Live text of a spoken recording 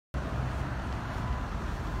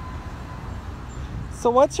So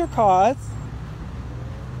what's your cause?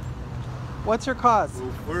 What's your cause?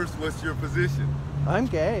 Well, first, what's your position? I'm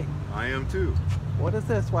gay. I am too. What is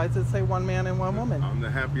this? Why does it say one man and one woman? I'm the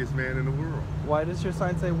happiest man in the world. Why does your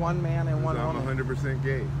sign say one man and one woman? I'm 100%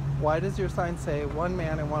 gay. Why does your sign say one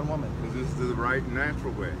man and one woman? Because this is the right and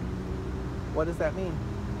natural way. What does that mean?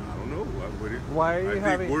 I don't know. Why are you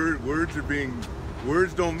having...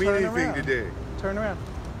 Words don't mean anything today. Turn around.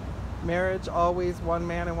 Marriage always one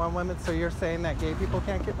man and one woman, so you're saying that gay people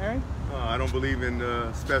can't get married? I don't believe in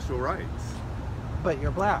special rights. But you're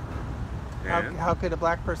black. And? How could a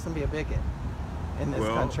black person be a bigot in this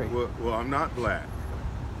country? Well, I'm not black.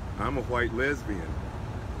 I'm a white lesbian.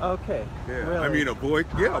 Okay. Yeah. Really? I mean, a boy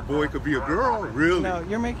could be a girl. Really? No,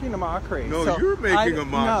 you're making a mockery. No, so you're making a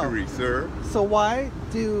mockery, sir. So why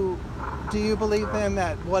do you believe then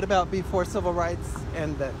that what about before civil rights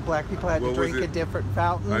and that black people had to drink at different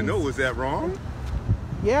fountains? I know. Was that wrong?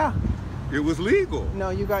 Yeah. It was legal. No,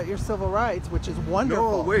 you got your civil rights, which is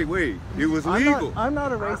wonderful. No, wait. It was legal. I'm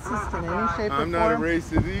not a racist in any shape or form. I'm not a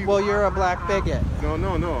racist either. Well, you're a black bigot. No.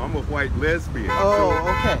 I'm a white lesbian. Oh,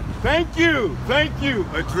 okay. Thank you.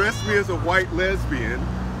 Address me as a white lesbian.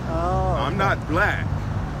 Oh. I'm not black.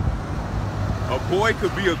 A boy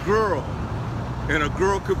could be a girl, and a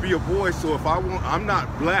girl could be a boy. So if I want, I'm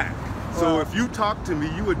not black. So if you talk to me,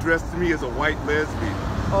 you address me as a white lesbian.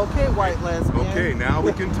 Okay, white lesbian. Okay, now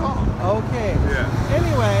we can talk. Okay. Yeah.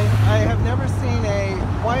 Anyway, I have never seen a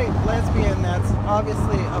white lesbian that's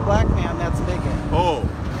obviously a black man that's a bigot. Oh,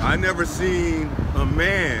 I never seen a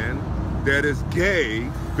man that is gay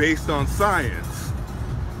based on science.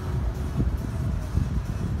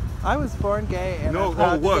 I was born gay and I'm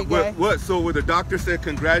proud to be gay. What? So when the doctor said,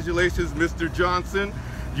 congratulations, Mr. Johnson,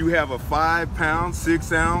 you have a 5 pound,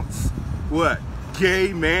 6 ounce, what?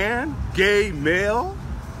 Gay man? Gay male?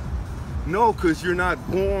 No, because you're not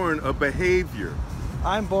born a behavior.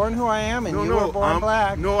 I'm born who I am, and you were born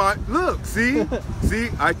black. Look, see,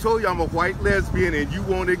 I told you I'm a white lesbian, and you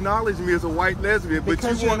won't acknowledge me as a white lesbian,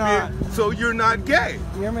 because but you want me, so you're not gay.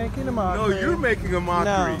 You're making a mockery. No, you're making a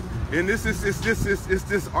mockery. No. And it's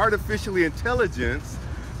this artificially intelligence.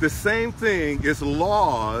 The same thing is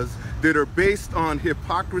laws that are based on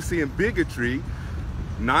hypocrisy and bigotry.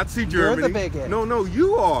 Nazi Germany. You're the bigot. No,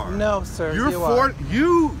 you are. No, sir.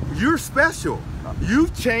 You're special.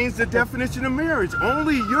 You've changed the definition of marriage.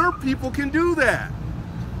 Only your people can do that.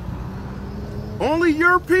 Only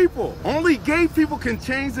your people. Only gay people can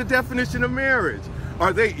change the definition of marriage.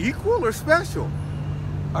 Are they equal or special?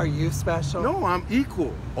 Are you special? No, I'm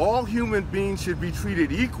equal. All human beings should be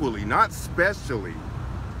treated equally, not specially.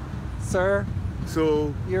 Sir.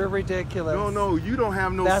 So you're ridiculous. No, you don't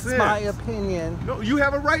have no sense. That's my opinion. No, you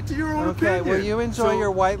have a right to your own opinion. Okay, well, you enjoy your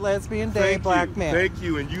white lesbian day, black man. Thank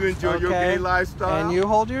you, and you enjoy your gay lifestyle. And you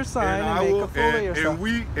hold your sign and make a fool of yourself.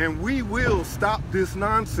 And we will stop this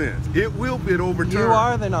nonsense. It will get overturned. You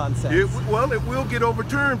are the nonsense. It will get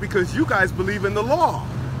overturned because you guys believe in the law.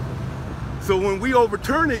 So when we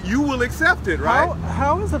overturn it, you will accept it, right?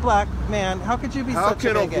 How is a black man? How could you be such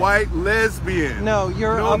a bigot? How can a white lesbian? No,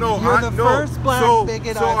 you're the first black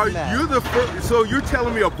bigot I've met. So you're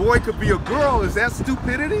telling me a boy could be a girl? Is that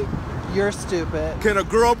stupidity? You're stupid. Can a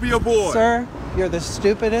girl be a boy? Sir, you're the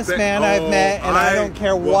stupidest man I've met, and I don't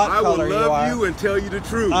care what color you are. I will love you and tell you the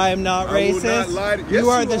truth. I am not racist. I will not lie to you. You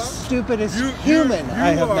are the stupidest human I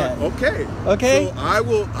have met. Okay. Okay? So I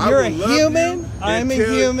will You're a human. I'm a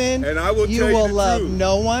human. And I will tell you the truth. You will love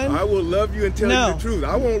no one. I will love you and tell you the truth.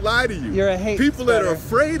 I won't lie to you. You're a hate People spreader. that are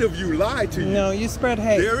afraid of you lie to you. No, you spread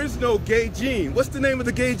hate. There is no gay gene. What's the name of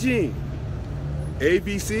the gay gene?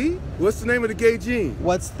 ABC? What's the name of the gay gene?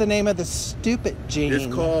 What's the name of the stupid gene? It's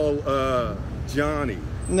called Johnny.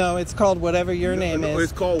 No, it's called whatever your name is.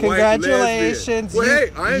 It's called Congratulations.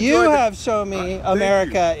 White lesbian. You have shown me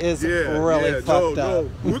America is really fucked up.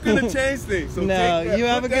 No, we're going to change things. So no, you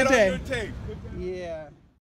have a good day. Yeah.